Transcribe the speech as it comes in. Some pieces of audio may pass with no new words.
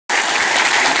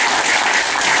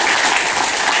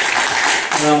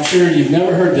Now, I'm sure you've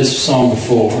never heard this song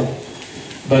before,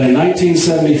 but in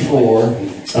 1974,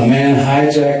 a man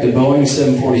hijacked a Boeing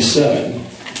 747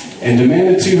 and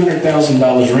demanded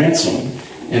 $200,000 ransom.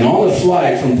 And on the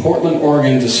flight from Portland,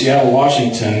 Oregon to Seattle,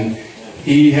 Washington,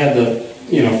 he had the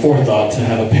forethought to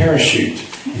have a parachute.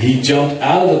 He jumped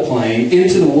out of the plane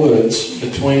into the woods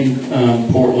between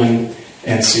Portland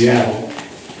and Seattle.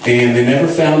 And they never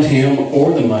found him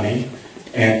or the money.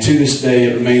 And to this day,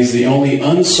 it remains the only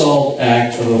unsolved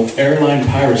act of airline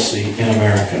piracy in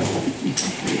America.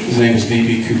 His name is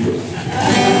D.B. Cooper.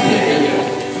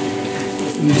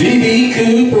 D.B.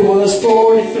 Cooper was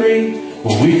 43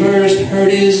 when we first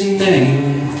heard his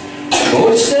name.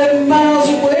 47 miles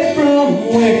away from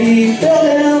where he fell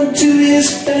down to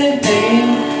his fame.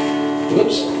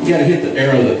 Whoops, you gotta hit the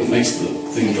arrow that makes the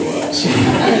thing go up.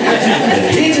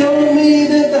 He told me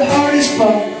that the hardest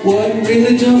part wasn't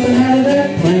really jumping out of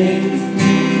that plane.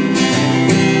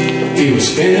 He was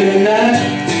spending the night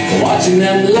watching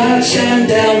them lights shine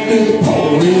down through the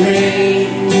pouring rain.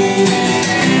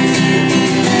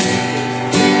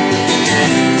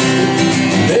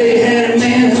 They had a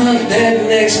manhunt that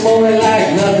next morning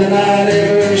like nothing I'd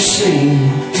ever seen.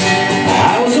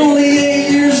 I was only 8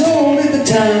 years old at the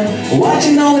time,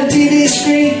 watching on the TV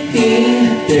screen.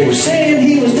 They were saying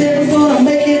he was never gonna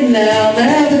make it now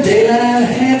the daylight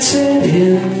had set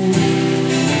in.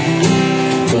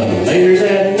 But later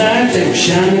that night they were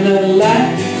shining a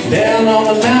light down on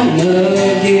the mountain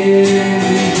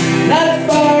again. Not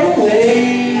far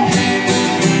away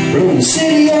from the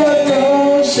city of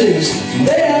roses,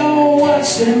 they all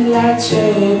watched them lights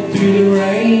up through the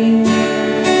rain.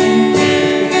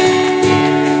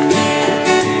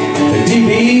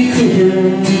 D.B.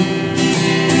 Cooper.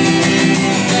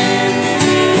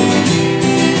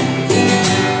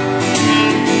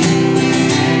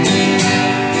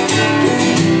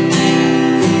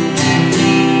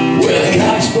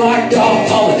 Blocked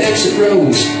off all the exit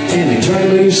roads and they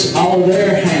turned loose all of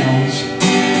their hounds.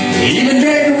 Even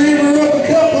dragged the river up a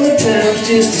couple of times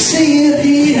just to see if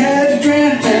he had to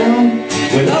drown.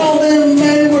 With all them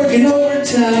men working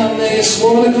overtime, they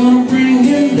swore they're gonna bring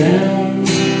him down.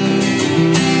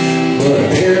 But a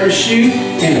parachute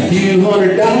and a few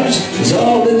 $100 was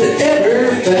all that they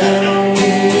ever found.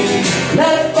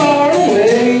 Not far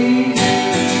away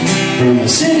from the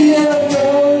city of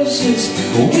roses,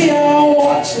 we all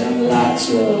watched them lights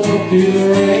up through the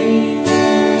rain.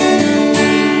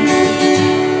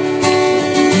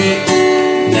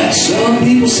 Now some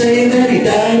people say that he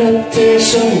died up there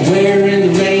somewhere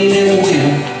in the rain and the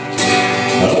wind.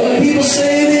 Other people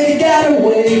say that he got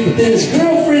away, but then his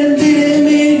girlfriend did him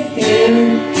in.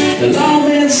 The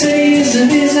lawmen say if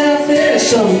he's out there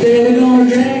someday they're gonna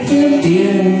drag him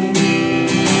in.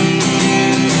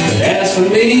 But as for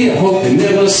me, I hope they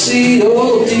never see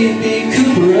old D.B.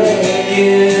 Cooper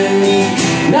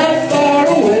again. Not far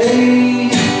away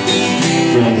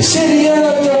from the city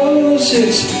of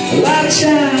roses, a light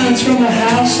shines from a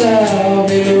house out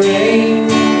in the rain.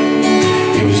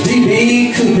 It was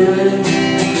D.B. Cooper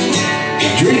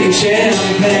drinking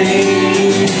champagne.